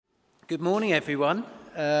Good morning, everyone.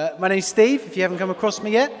 My name's Steve, if you haven't come across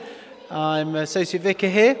me yet. I'm Associate Vicar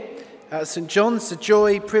here at St John's. It's a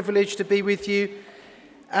joy, privilege to be with you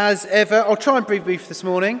as ever. I'll try and be brief this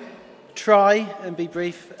morning. Just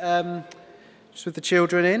with the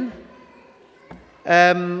children in.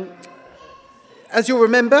 As you'll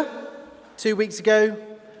remember, 2 weeks ago,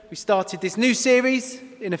 we started this new series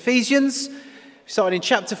in Ephesians. We started in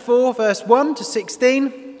chapter 4, verse 1 to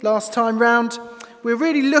 16, last time round. We're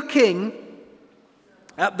really looking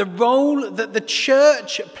at the role that the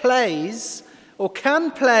church plays or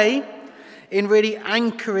can play in really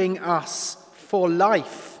anchoring us for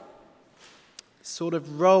life. Sort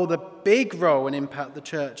of role, the big role and impact the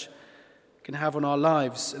church can have on our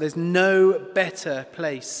lives. There's no better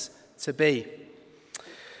place to be.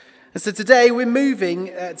 And so today we're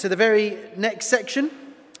moving to the very next section.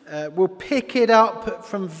 We'll pick it up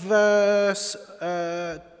from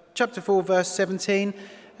chapter 4, verse 17.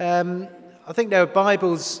 I think there are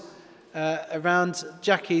Bibles around.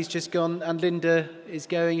 Jackie's just gone and Linda is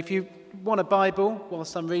going. If you want a Bible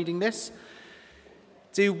whilst I'm reading this,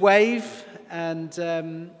 do wave, and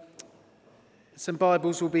some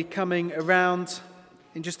Bibles will be coming around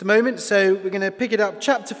in just a moment. So we're going to pick it up,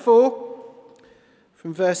 chapter 4,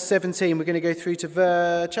 from verse 17. We're going to go through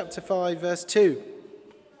to chapter 5, verse 2.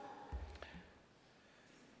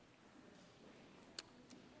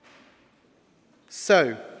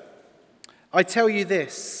 So, I tell you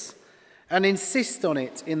this, and insist on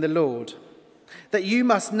it in the Lord, that you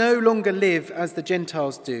must no longer live as the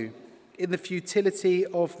Gentiles do, in the futility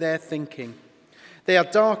of their thinking. They are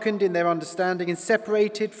darkened in their understanding and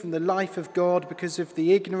separated from the life of God because of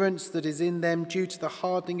the ignorance that is in them due to the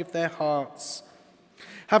hardening of their hearts.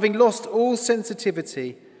 Having lost all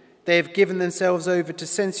sensitivity, they have given themselves over to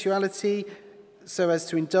sensuality so as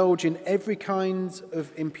to indulge in every kind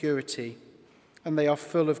of impurity, and they are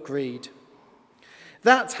full of greed.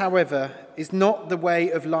 That, however, is not the way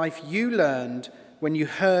of life you learned when you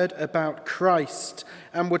heard about Christ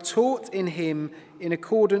and were taught in him in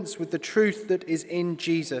accordance with the truth that is in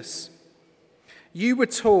Jesus. You were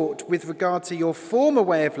taught with regard to your former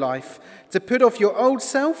way of life to put off your old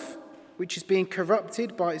self, which is being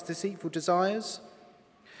corrupted by its deceitful desires,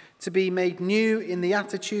 to be made new in the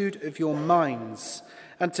attitude of your minds,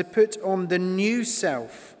 and to put on the new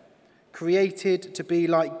self, created to be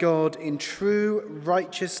like God in true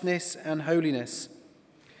righteousness and holiness.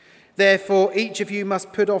 Therefore, each of you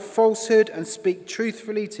must put off falsehood and speak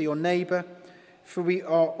truthfully to your neighbour, for we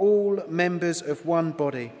are all members of one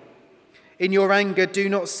body. In your anger, do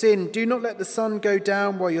not sin. Do not let the sun go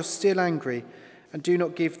down while you're still angry, and do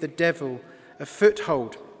not give the devil a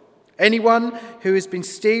foothold. Anyone who has been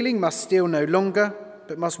stealing must steal no longer,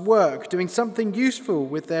 but must work, doing something useful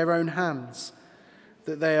with their own hands,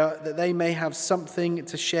 that they may have something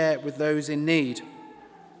to share with those in need.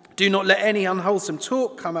 Do not let any unwholesome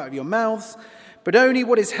talk come out of your mouths, but only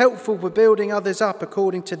what is helpful for building others up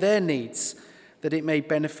according to their needs, that it may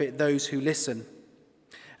benefit those who listen.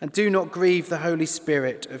 And do not grieve the Holy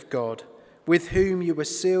Spirit of God, with whom you were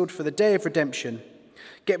sealed for the day of redemption.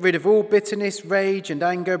 Get rid of all bitterness, rage and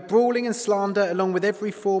anger, brawling and slander, along with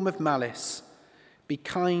every form of malice. Be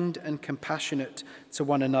kind and compassionate to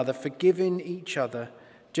one another, forgiving each other,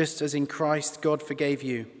 just as in Christ God forgave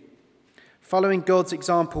you. Following God's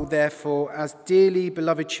example, therefore, as dearly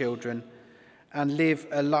beloved children, and live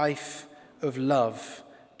a life of love,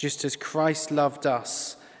 just as Christ loved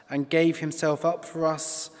us and gave himself up for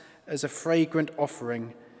us as a fragrant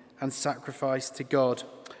offering and sacrifice to God.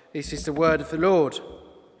 This is the word of the Lord.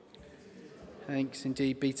 Thanks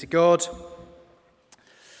indeed be to God.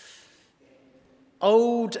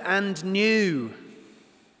 Old and new.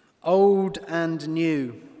 Old and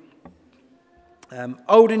new.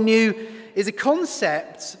 Old and new is a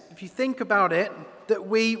concept, if you think about it, that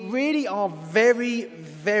we really are very,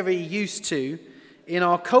 very used to in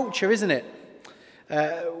our culture, isn't it?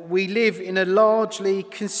 We live in a largely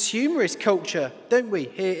consumerist culture, don't we,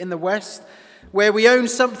 here in the West, where we own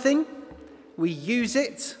something, we use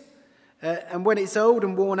it, and when it's old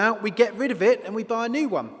and worn out, we get rid of it and we buy a new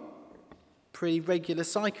one. Pretty regular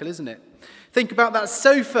cycle, isn't it? Think about that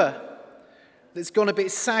sofa that's gone a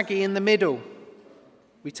bit saggy in the middle.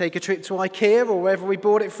 We take a trip to IKEA or wherever we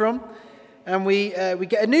bought it from, and we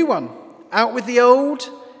get a new one. Out with the old,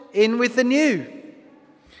 in with the new.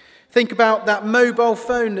 Think about that mobile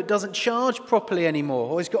phone that doesn't charge properly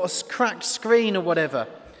anymore, or it's got a cracked screen or whatever.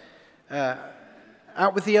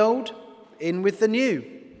 Out with the old, in with the new.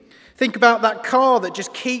 Think about that car that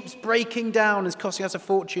just keeps breaking down and is costing us a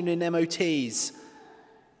fortune in MOTs.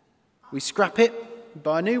 We scrap it,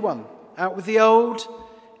 buy a new one. Out with the old,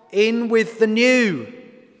 in with the new.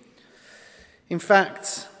 In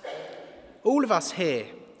fact, all of us here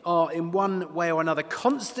are in one way or another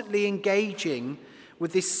constantly engaging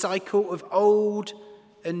with this cycle of old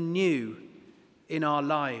and new in our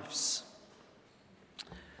lives.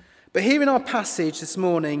 But here in our passage this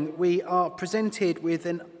morning, we are presented with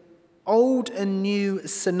an old and new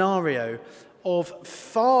scenario of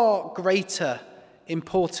far greater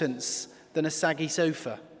importance than a saggy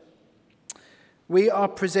sofa. We are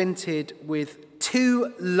presented with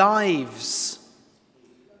two lives.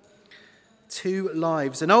 Two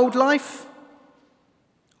lives. An old life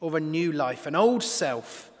or a new life. An old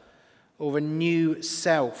self or a new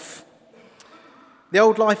self. The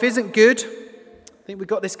old life isn't good. I think we've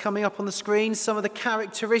got this coming up on the screen. Some of the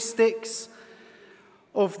characteristics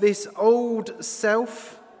of this old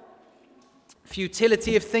self.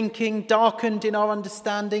 Futility of thinking, darkened in our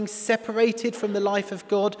understanding, separated from the life of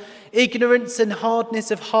God, ignorance and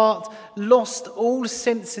hardness of heart, lost all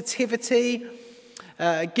sensitivity,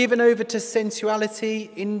 given over to sensuality,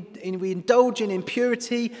 we indulge in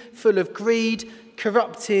impurity, full of greed,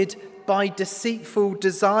 corrupted by deceitful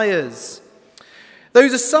desires.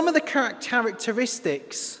 Those are some of the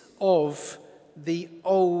characteristics of the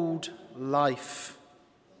old life.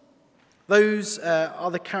 Those are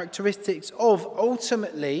the characteristics of,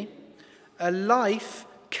 ultimately, a life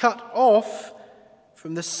cut off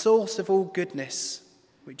from the source of all goodness,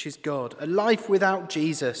 which is God. A life without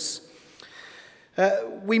Jesus.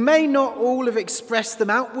 We may not all have expressed them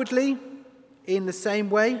outwardly in the same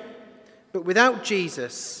way, but without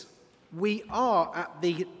Jesus, we are at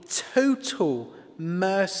the total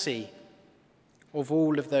mercy of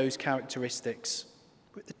all of those characteristics.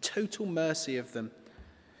 We're at the total mercy of them.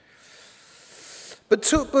 But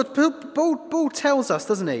Paul tells us,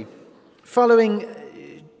 doesn't he?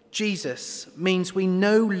 Following Jesus means we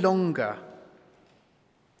no longer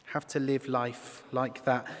have to live life like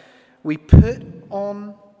that. We put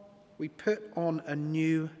on a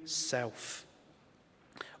new self.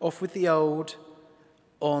 Off with the old,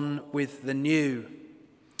 on with the new.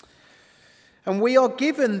 And we are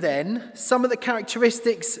given then some of the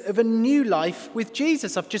characteristics of a new life with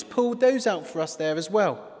Jesus. I've just pulled those out for us there as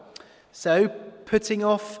well. So, putting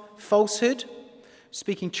off falsehood,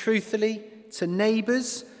 speaking truthfully to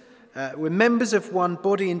neighbours. We're members of one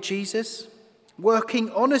body in Jesus. Working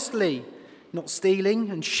honestly, not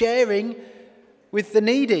stealing, and sharing with the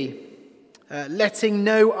needy. Letting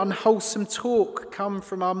no unwholesome talk come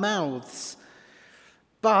from our mouths,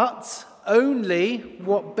 but only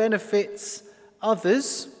what benefits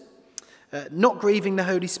others. Not grieving the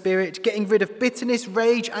Holy Spirit. Getting rid of bitterness,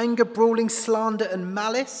 rage, anger, brawling, slander, and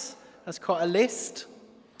malice. That's quite a list.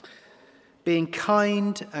 Being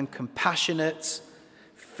kind and compassionate,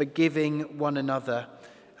 forgiving one another.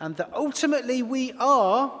 And that ultimately we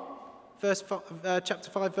are, chapter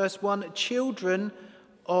 5, verse 1, children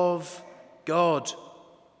of God.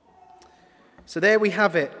 So there we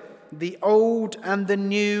have it. The old and the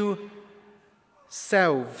new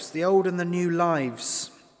selves. The old and the new lives.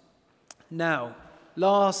 Now,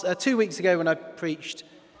 2 weeks ago when I preached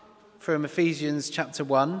from Ephesians chapter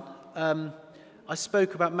 1, I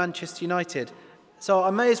spoke about Manchester United. So I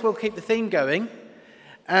may as well keep the theme going.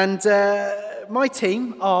 And my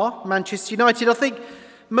team are Manchester United. I think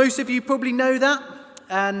most of you probably know that.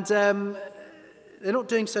 And they're not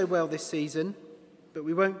doing so well this season. But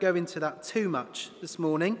we won't go into that too much this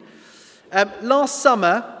morning. Last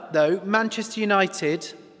summer, though, Manchester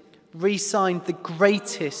United re-signed the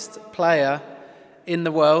greatest player in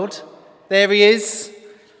the world. There he is.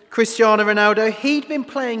 Cristiano Ronaldo. He'd been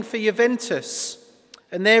playing for Juventus.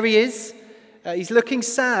 And there he is. He's looking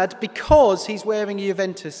sad because he's wearing a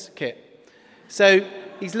Juventus kit. So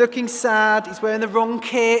he's looking sad. He's wearing the wrong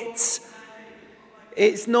kit.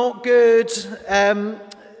 It's not good. So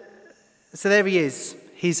there he is.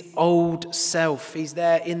 His old self. He's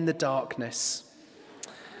there in the darkness.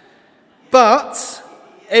 But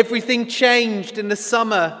everything changed in the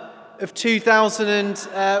summer of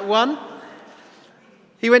 2001.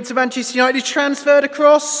 He went to Manchester United, transferred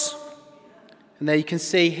across, and there you can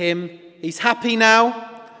see him. He's happy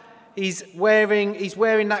now. He's wearing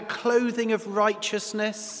that clothing of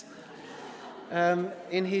righteousness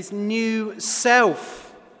in his new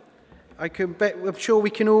self. I'm sure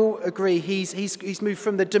we can all agree he's moved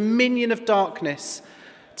from the dominion of darkness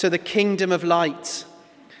to the kingdom of light.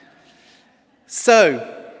 So,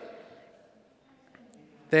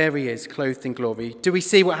 there he is, clothed in glory. Do we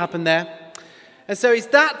see what happened there? And so it's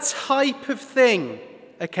that type of thing,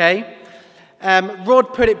 okay?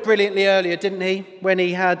 Rod put it brilliantly earlier, didn't he? When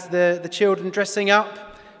he had the children dressing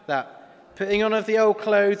up, that putting on of the old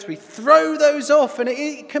clothes, we throw those off, and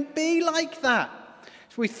it can be like that.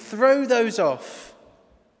 So we throw those off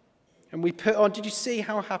and we put on, did you see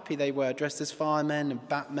how happy they were dressed as firemen and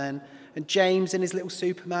Batman? And James in his little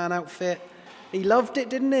Superman outfit. He loved it,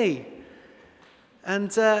 didn't he?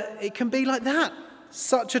 And it can be like that.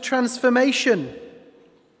 Such a transformation.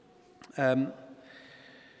 It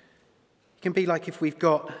can be like if we've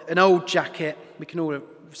got an old jacket. We can all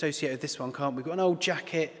associate with this one, can't we? We've got an old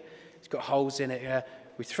jacket. It's got holes in it.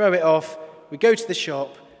 We throw it off. We go to the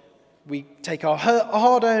shop. We take our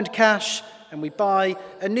hard-earned cash and we buy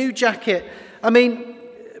a new jacket. I mean,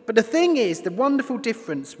 but the thing is, the wonderful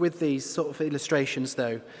difference with these sort of illustrations,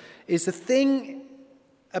 though, is the thing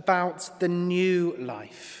about the new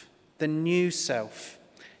life, the new self,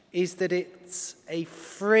 is that it's a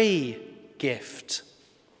free gift.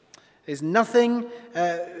 There's nothing,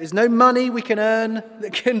 there's no money we can earn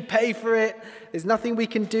that can pay for it. There's nothing we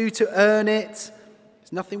can do to earn it.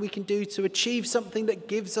 There's nothing we can do to achieve something that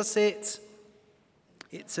gives us it.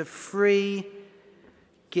 It's a free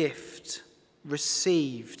gift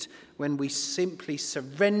received when we simply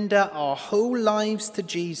surrender our whole lives to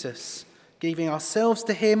Jesus, giving ourselves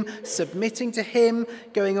to him, submitting to him,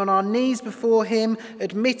 going on our knees before him,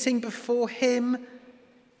 admitting before him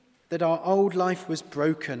that our old life was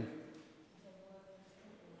broken.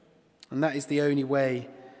 And that is the only way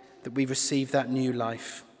that we receive that new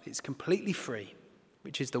life. It's completely free,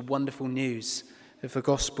 which is the wonderful news of the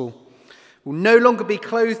gospel. We'll no longer be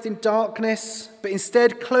clothed in darkness, but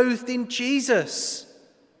instead clothed in Jesus.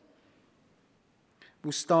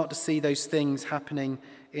 We'll start to see those things happening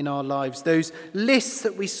in our lives. Those lists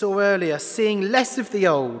that we saw earlier, seeing less of the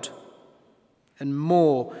old and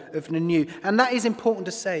more of the new. And that is important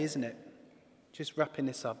to say, isn't it? Just wrapping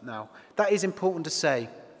this up now. That is important to say.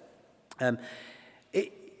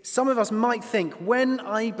 Some of us might think, when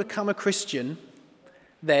I become a Christian,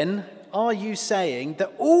 then are you saying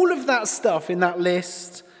that all of that stuff in that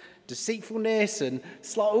list, deceitfulness and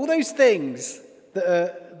all those things that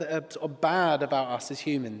are sort of bad about us as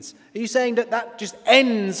humans, are you saying that that just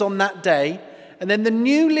ends on that day and then the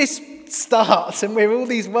new list starts and we're all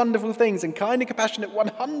these wonderful things and kind and compassionate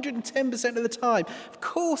 110% of the time? Of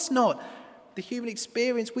course not. The human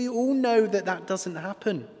experience, we all know that that doesn't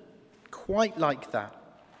happen quite like that.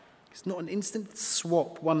 It's not an instant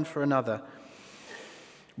swap one for another.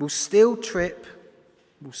 We'll still trip,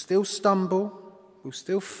 we'll still stumble, we'll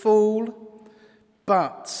still fall,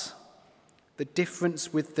 but the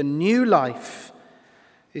difference with the new life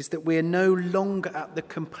is that we are no longer at the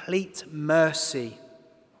complete mercy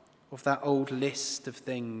of that old list of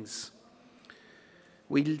things.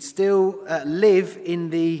 We still live in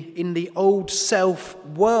the old self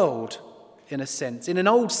world, in a sense, in an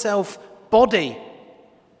old self body,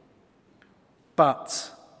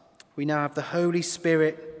 but we now have the Holy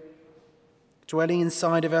Spirit dwelling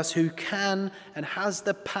inside of us, who can and has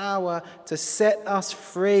the power to set us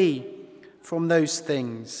free from those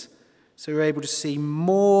things. So we're able to see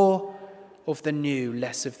more of the new,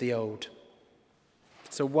 less of the old.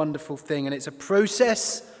 It's a wonderful thing, and it's a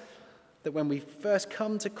process that when we first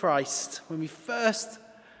come to Christ, when we first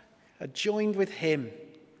are joined with him,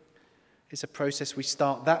 it's a process we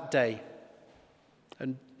start that day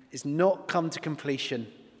and it's not come to completion.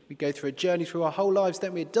 We go through a journey through our whole lives,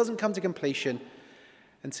 don't we? It doesn't come to completion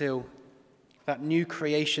until that new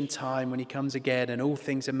creation time when he comes again and all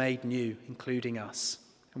things are made new, including us.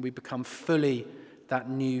 And we become fully that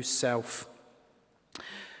new self.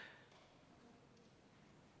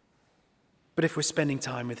 But if we're spending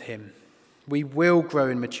time with him, we will grow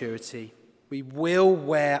in maturity. We will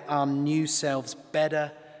wear our new selves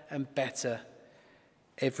better and better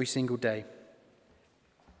every single day.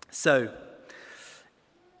 So,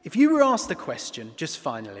 if you were asked the question, just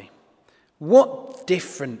finally, what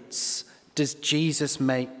difference does Jesus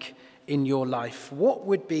make in your life? What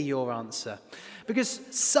would be your answer? Because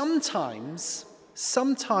sometimes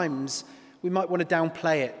we might want to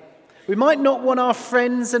downplay it. We might not want our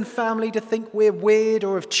friends and family to think we're weird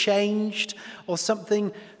or have changed or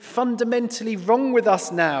something fundamentally wrong with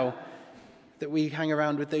us now that we hang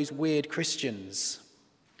around with those weird Christians.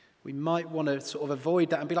 We might want to sort of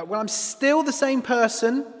avoid that and be like, well, I'm still the same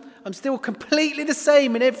person. I'm still completely the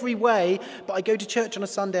same in every way, but I go to church on a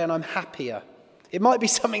Sunday and I'm happier. It might be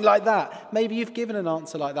something like that. Maybe you've given an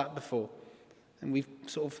answer like that before and we've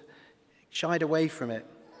sort of shied away from it.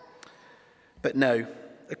 But no,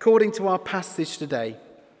 according to our passage today,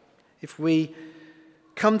 if we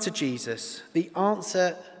come to Jesus, the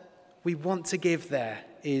answer we want to give there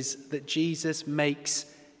is that Jesus makes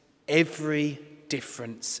every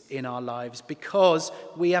difference in our lives because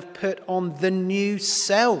we have put on the new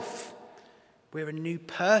self. We're a new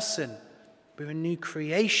person. We're a new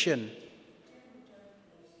creation.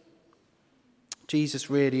 Jesus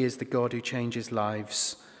really is the God who changes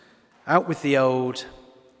lives. Out with the old,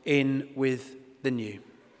 in with the new.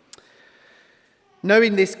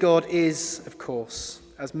 Knowing this God is, of course,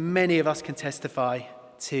 as many of us can testify,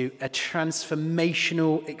 to a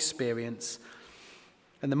transformational experience.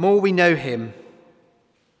 And the more we know him,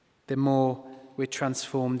 the more we're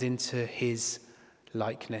transformed into his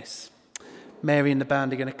likeness. Mary and the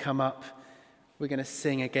band are going to come up. We're going to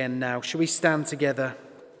sing again now. Shall we stand together?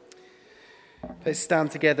 Let's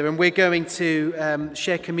stand together. And we're going to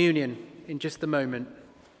share communion in just a moment.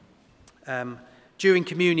 During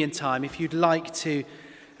communion time, if you'd like to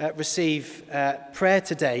receive prayer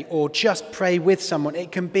today or just pray with someone,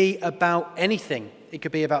 it can be about anything. It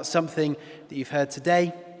could be about something that you've heard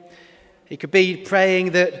today. It could be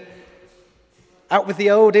praying that out with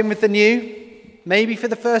the old, in with the new, maybe for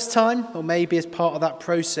the first time or maybe as part of that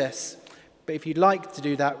process. But if you'd like to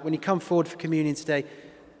do that, when you come forward for communion today,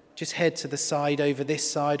 just head to the side over this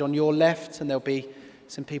side on your left, and there'll be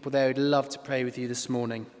some people there who'd love to pray with you this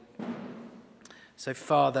morning. So,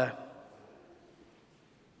 Father,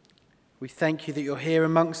 we thank you that you're here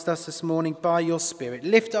amongst us this morning by your Spirit.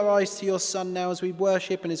 Lift our eyes to your Son now as we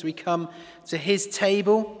worship and as we come to his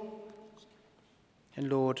table. And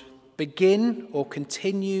Lord, begin or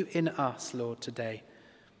continue in us, Lord, today,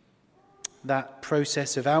 that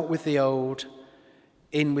process of out with the old,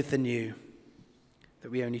 in with the new, that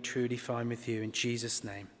we only truly find with you. In Jesus'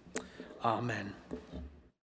 name, amen.